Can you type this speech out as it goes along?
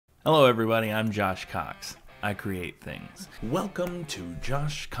Hello everybody, I'm Josh Cox. I create things. Welcome to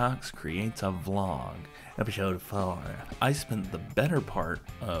Josh Cox Creates a Vlog, episode 4. I spent the better part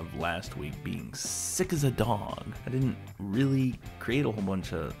of last week being sick as a dog. I didn't really create a whole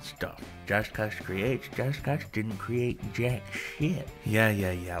bunch of stuff. Josh Cox Creates, Josh Cox didn't create jack shit.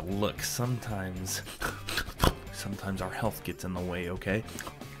 Yeah, look, sometimes our health gets in the way, okay?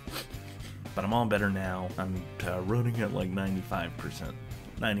 But I'm all better now. I'm running at like 95%.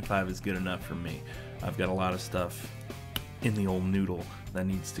 95 is good enough for me. I've got a lot of stuff in the old noodle that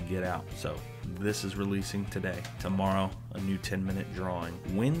needs to get out. So this is releasing today. Tomorrow, a new 10-minute drawing.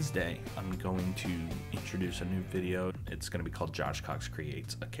 Wednesday, I'm going to introduce a new video. It's going to be called Josh Cox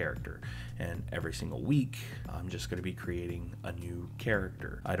Creates a Character. And every single week, I'm just going to be creating a new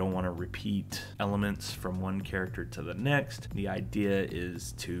character. I don't want to repeat elements from one character to the next. The idea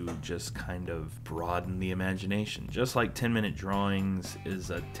is to just kind of broaden the imagination. Just like 10-minute drawings is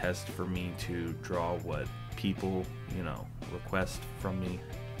a test for me to draw what people, request from me.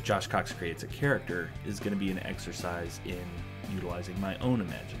 Josh Cox Creates a Character is going to be an exercise in utilizing my own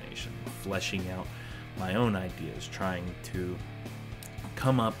imagination, fleshing out my own ideas, trying to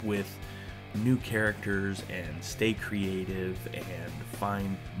come up with new characters and stay creative and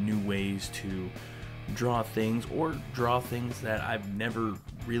find new ways to draw things that I've never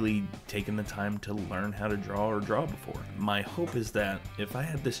really taken the time to learn how to draw before. My hope is that if I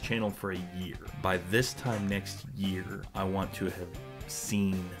had this channel for a year, by this time next year, I want to have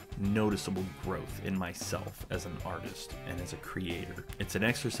seen noticeable growth in myself as an artist and as a creator. It's an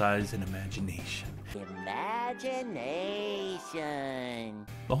exercise in imagination.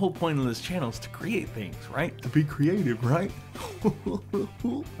 The whole point of this channel is to create things, right? To be creative, right?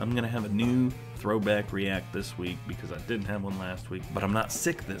 I'm gonna have a new throwback react this week because I didn't have one last week, but I'm not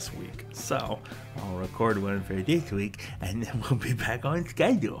sick this week, so I'll record one for this week and then we'll be back on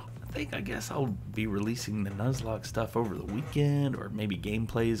schedule. I guess I'll be releasing the Nuzlocke stuff over the weekend, or maybe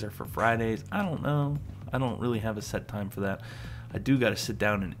gameplays are for Fridays. I don't know. I don't really have a set time for that. I do got to sit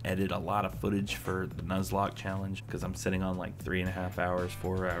down and edit a lot of footage for the Nuzlocke challenge because I'm sitting on like 3.5 hours,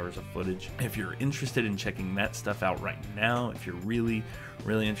 4 hours of footage. If you're interested in checking that stuff out right now, if you're really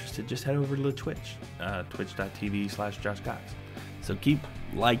interested, just head over to the Twitch, twitch.tv/JoshCox. So keep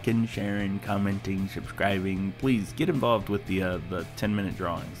liking, sharing, commenting, subscribing. Please get involved with the 10-minute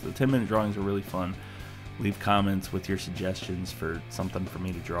drawings. The 10-minute drawings are really fun. Leave comments with your suggestions for something for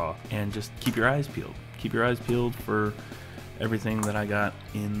me to draw. And just keep your eyes peeled. Keep your eyes peeled for everything that I got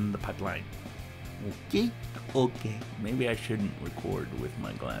in the pipeline. Okay? Okay. Maybe I shouldn't record with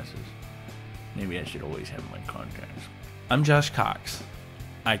my glasses. Maybe I should always have my contacts. I'm Josh Cox.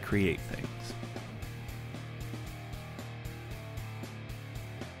 I create things.